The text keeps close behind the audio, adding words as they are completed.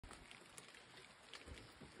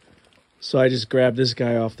So I just grabbed this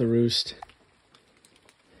guy off the roost.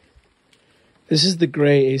 This is the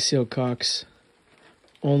gray ACL Cock's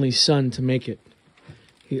only son to make it.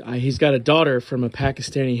 He's got a daughter from a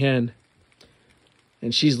Pakistani hen,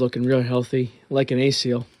 and she's looking real healthy, like an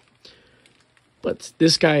ACL. But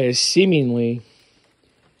this guy is seemingly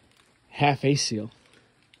half ACL.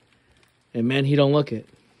 And man, he don't look it.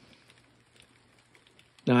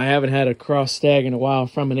 Now, I haven't had a cross stag in a while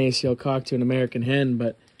from an ACL Cock to an American hen,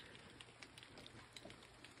 but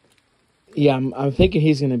yeah, I'm thinking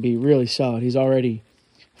he's going to be really solid. He's already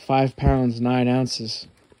 5 pounds, 9 ounces.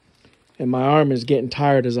 And my arm is getting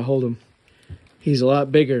tired as I hold him. He's a lot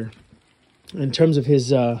bigger in terms of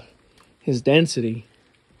his density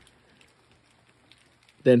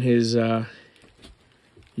than his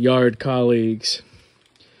yard colleagues.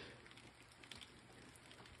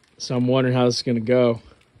 So I'm wondering how this is going to go.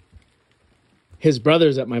 His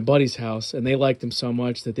brother's at my buddy's house, and they liked him so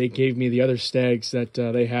much that they gave me the other stags that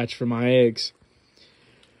they hatched from my eggs.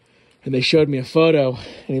 And they showed me a photo,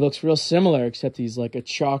 and he looks real similar, except he's like a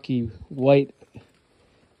chalky white,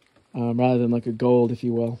 rather than like a gold, if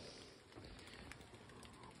you will.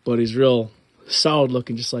 But he's real solid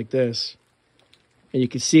looking, just like this. And you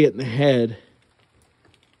can see it in the head.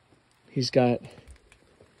 He's got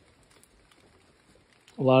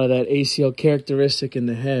a lot of that ACL characteristic in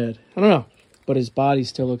the head. I don't know, but his body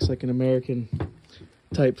still looks like an American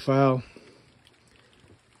type fowl.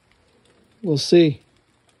 We'll see.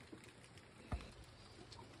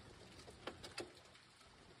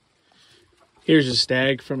 Here's a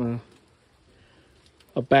stag from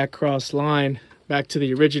a back cross line, back to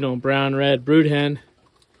the original brown-red brood hen,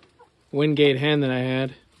 Wingate hen that I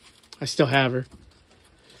had. I still have her.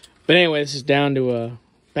 But anyway, this is down to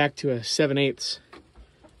back to a 7/8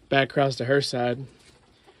 back cross to her side.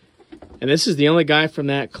 And this is the only guy from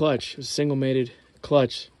that clutch, a single mated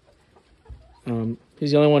clutch.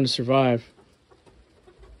 He's the only one to survive.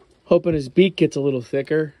 Hoping his beak gets a little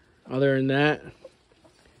thicker. Other than that,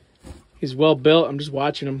 he's well built. I'm just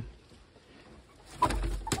watching him.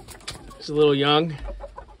 He's a little young.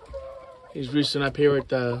 He's roosting up here with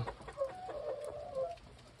the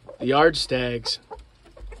yard stags.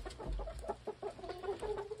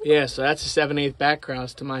 Yeah, so that's a 7/8 back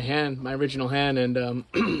cross to my hen, my original hen, and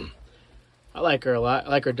I like her a lot. I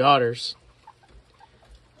like her daughters.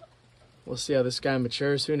 We'll see how this guy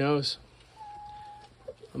matures. Who knows?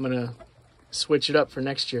 I'm gonna switch it up for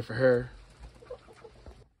next year for her.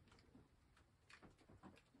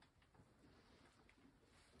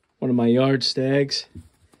 One of my yard stags.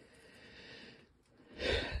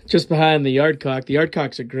 Just behind the yard cock. The yard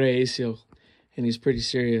cock's a gray ACL, and he's pretty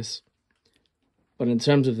serious. But in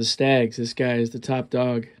terms of the stags, this guy is the top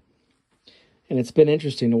dog. And it's been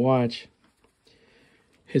interesting to watch.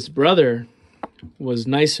 His brother was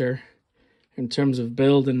nicer in terms of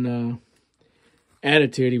build and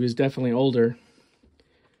attitude. He was definitely older.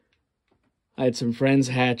 I had some friends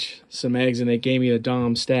hatch some eggs, and they gave me a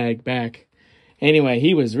Dom stag back. Anyway,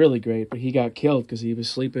 he was really great, but he got killed because he was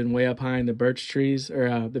sleeping way up high in the birch trees,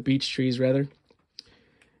 or the beech trees, rather.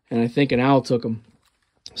 And I think an owl took him.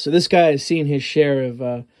 So this guy has seen his share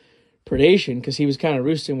of predation because he was kind of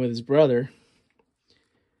roosting with his brother.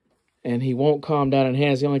 And he won't calm down in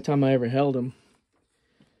hands. The only time I ever held him.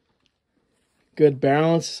 Good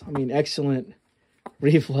balance. I mean, excellent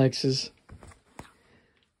reflexes.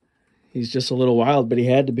 He's just a little wild, but he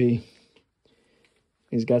had to be.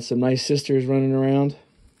 He's got some nice sisters running around.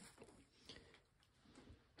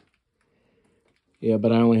 Yeah,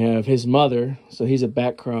 but I only have his mother, so he's a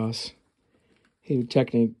back cross. He would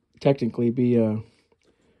technically be a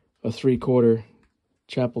 3/4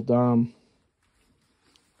 Chapel Dom.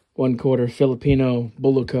 1/4 Filipino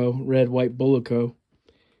Bullico, red-white Bullico.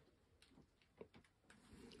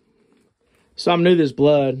 So I'm new to this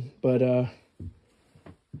blood, but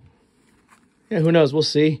yeah, who knows? We'll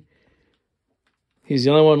see. He's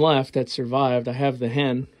the only one left that survived. I have the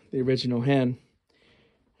hen, the original hen,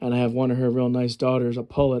 and I have one of her real nice daughters, a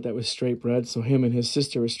pullet that was straight bred, so him and his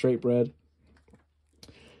sister were straight bred.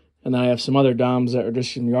 And then I have some other Doms that are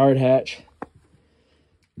just in yard hatch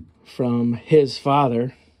from his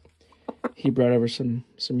father. He brought over some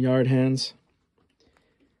yard hens.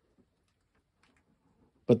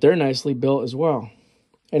 But they're nicely built as well.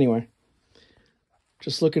 Anyway,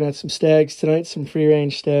 just looking at some stags tonight, some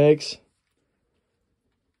free-range stags.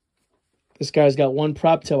 This guy's got one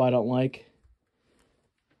prop toe I don't like.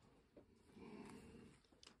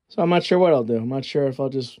 So I'm not sure what I'll do. I'm not sure if I'll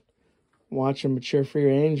just watch him mature free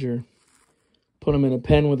range or put him in a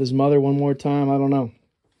pen with his mother one more time. I don't know.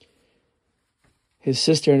 His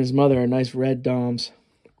sister and his mother are nice red Doms.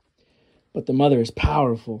 But the mother is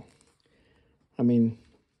powerful. I mean,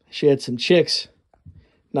 she had some chicks,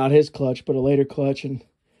 not his clutch, but a later clutch, and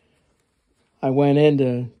I went in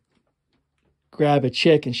to grab a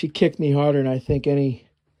chick, and she kicked me harder than I think any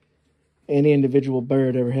individual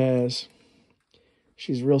bird ever has.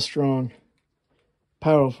 She's real strong,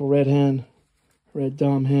 powerful red hen, red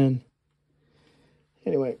dom hen.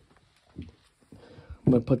 Anyway, I'm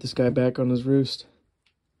going to put this guy back on his roost.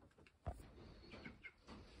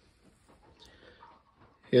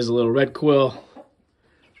 Here's a little red quill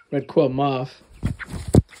moth,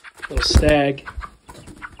 little stag.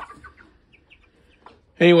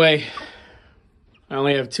 Anyway, I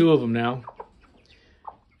only have 2 of them now,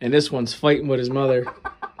 and this one's fighting with his mother.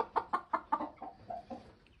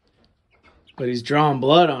 But he's drawing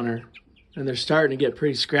blood on her, and they're starting to get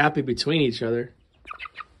pretty scrappy between each other.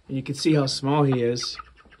 And you can see how small he is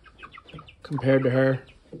compared to her.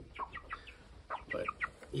 But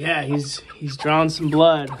yeah, he's drawn some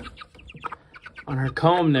blood on her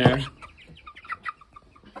comb there.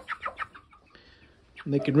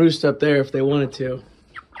 And they can roost up there if they wanted to.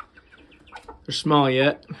 They're small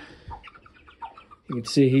yet. You can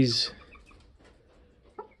see he's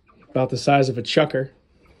about the size of a chucker.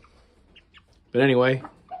 But anyway,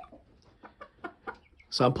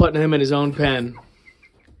 so I'm putting him in his own pen.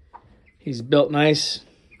 He's built nice.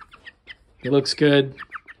 He looks good.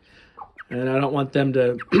 And I don't want them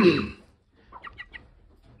to,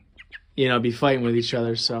 you know, be fighting with each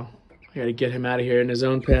other. So I got to get him out of here in his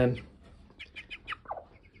own pen.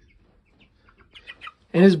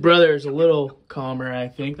 And his brother is a little calmer, I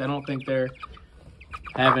think. I don't think they're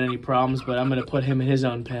having any problems, but I'm going to put him in his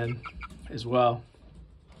own pen as well.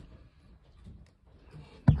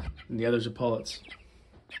 And the others are pullets.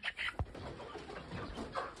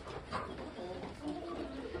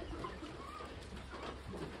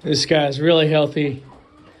 This guy's really healthy.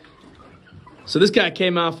 So this guy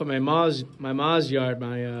came out from my ma's yard,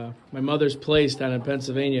 my mother's place down in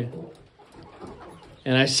Pennsylvania.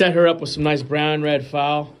 And I set her up with some nice brown red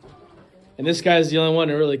fowl. And this guy's the only one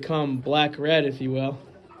to really come black red, if you will.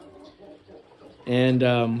 And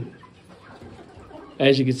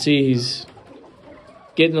as you can see, he's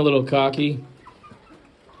getting a little cocky.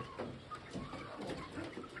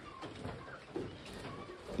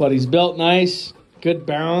 But he's built nice, good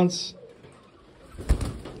balance.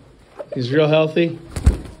 He's real healthy.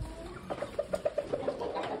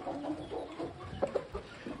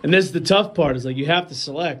 And this is the tough part, is like you have to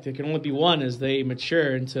select. It can only be one as they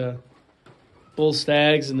mature into bull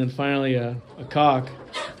stags and then finally a cock.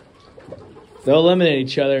 They'll eliminate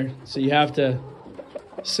each other, so you have to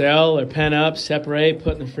sell or pen up, separate,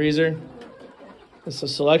 put in the freezer. So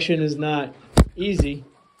selection is not easy.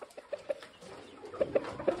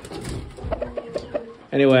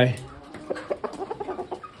 Anyway.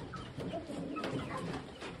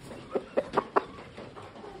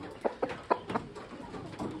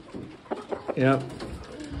 Yep.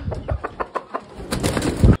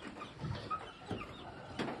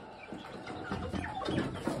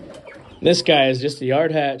 This guy is just a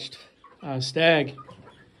yard hatched stag.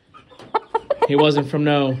 He wasn't from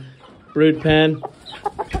no brood pen,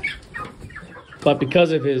 but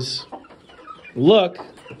because of his look,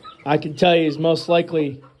 I can tell you he's most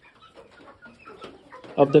likely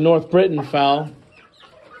of the North Britain fowl.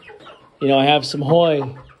 You know, I had some Hoy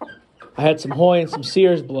and some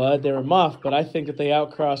Sears blood. They were muff, but I think that they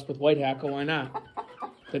outcrossed with white hackle. Why not?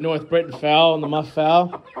 The North Britain fowl and the muff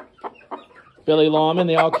fowl, Billy Lawman,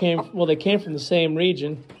 they all came from the same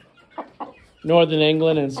region, Northern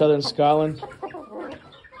England and Southern Scotland.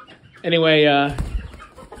 Anyway,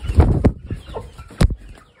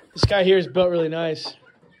 this guy here is built really nice.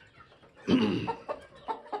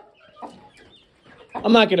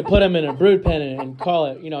 I'm not going to put him in a brood pen and call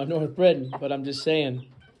it, North Britain, but I'm just saying,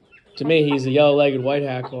 to me, he's a yellow-legged white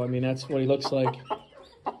hackle. I mean, that's what he looks like.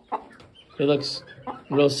 He looks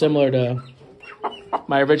real similar to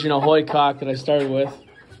my original Hoy cock that I started with.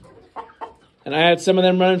 And I had some of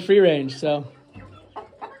them running free range, so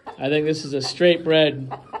I think this is a straight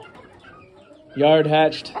bred, yard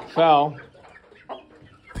hatched fowl.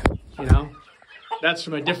 You know, that's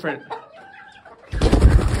from a different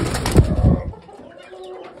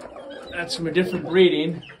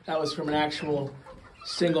breeding. That was from an actual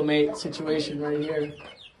single mate situation right here.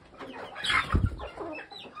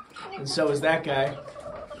 And so is that guy.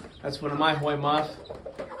 That's one of my Hoy muff.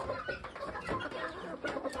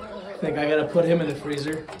 I think I gotta put him in the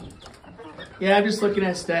freezer. Yeah, I'm just looking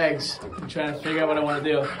at stags and trying to figure out what I want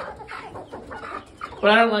to do. But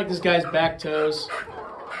I don't like this guy's back toes.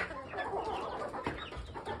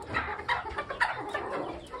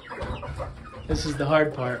 This is the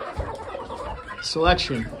hard part.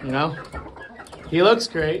 Selection, you know? He looks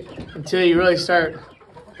great until you really start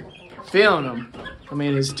feeling him. I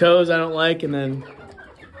mean, his toes I don't like, and then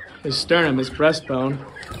his sternum, his breastbone.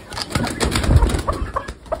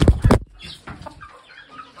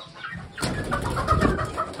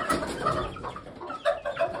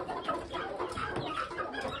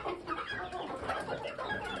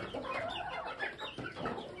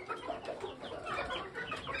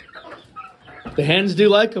 The hens do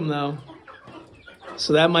like him though,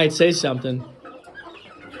 so that might say something.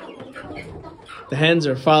 The hens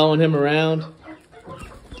are following him around.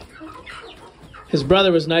 His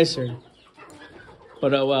brother was nicer,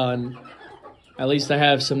 but oh well, and at least I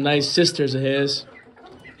have some nice sisters of his.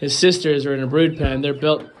 His sisters are in a brood pen. They're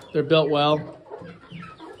built well.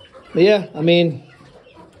 But yeah, I mean,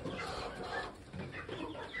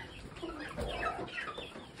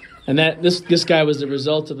 and this guy was the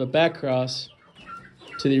result of a back cross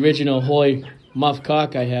to the original Hoy muff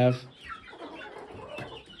cock I have.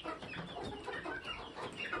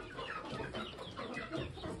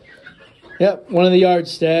 Yep, one of the yard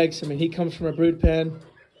stags. I mean, he comes from a brood pen,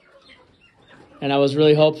 and I was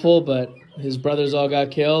really hopeful, but his brothers all got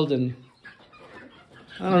killed, and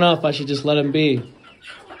I don't know if I should just let him be.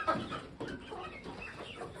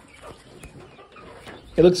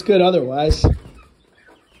 It looks good otherwise.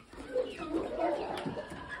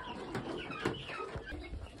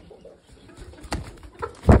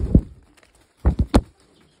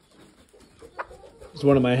 It's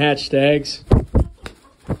one of my hatch stags.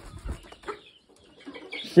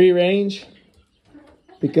 Free range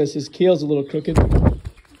because his keel's a little crooked.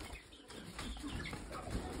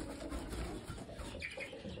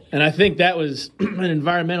 And I think that was an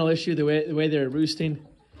environmental issue, the way they're roosting.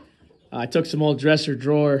 I took some old dresser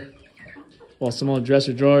drawers,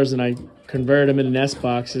 and I converted them into nest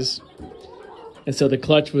boxes. And so the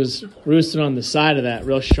clutch was roosting on the side of that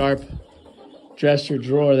real sharp dresser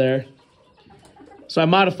drawer there. So I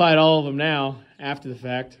modified all of them now after the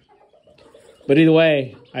fact. But either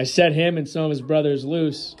way, I set him and some of his brothers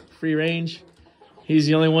loose, free range. He's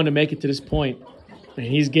the only one to make it to this point. And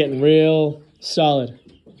he's getting real solid.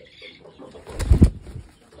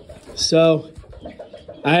 So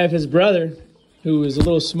I have his brother, who is a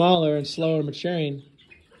little smaller and slower maturing,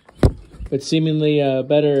 but seemingly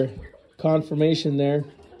better conformation there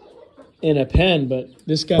in a pen. But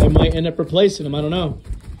this guy might end up replacing him. I don't know.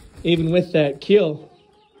 Even with that keel.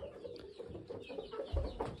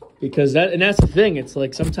 Because that's the thing. It's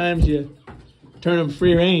like sometimes you turn them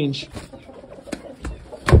free range.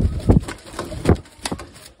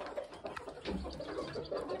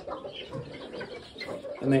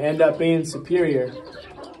 And they end up being superior.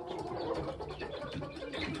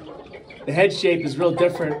 The head shape is real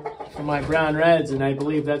different from my brown reds, and I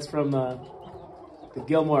believe that's from the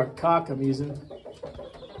Gilmore cock I'm using.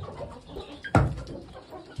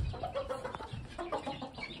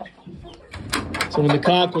 So when the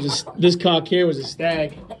cock was this cock here was a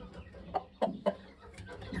stag,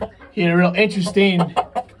 he had a real interesting,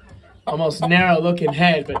 almost narrow looking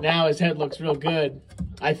head, but now his head looks real good,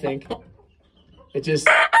 I think. It just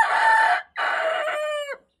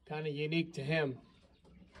kind of unique to him.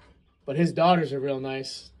 But his daughters are real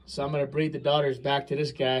nice, so I'm going to breed the daughters back to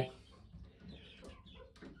this guy.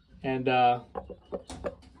 And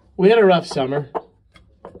we had a rough summer.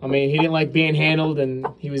 I mean, he didn't like being handled, and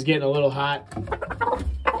he was getting a little hot.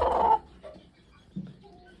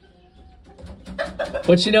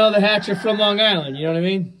 But you know, the hatch are from Long Island, you know what I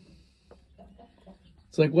mean?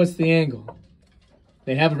 It's like, what's the angle?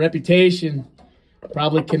 They have a reputation,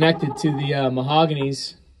 probably connected to the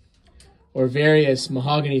mahoganies, or various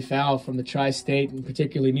mahogany fowl from the tri-state, and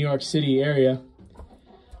particularly New York City area.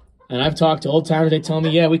 And I've talked to old timers, they tell me,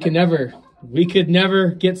 yeah, we could never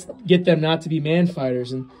get them not to be man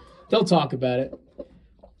fighters, and they'll talk about it.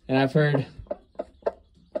 And I've heard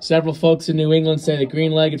several folks in New England say the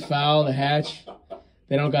green-legged fowl, the hatch,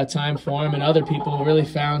 they don't got time for them, and other people really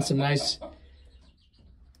found some nice,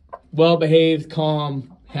 well-behaved,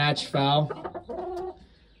 calm hatch fowl.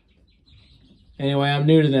 Anyway, I'm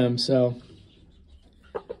new to them, so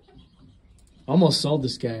almost sold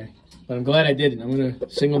this guy, but I'm glad I didn't. I'm going to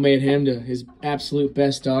single mate him to his absolute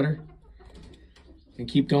best daughter and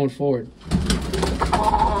keep going forward.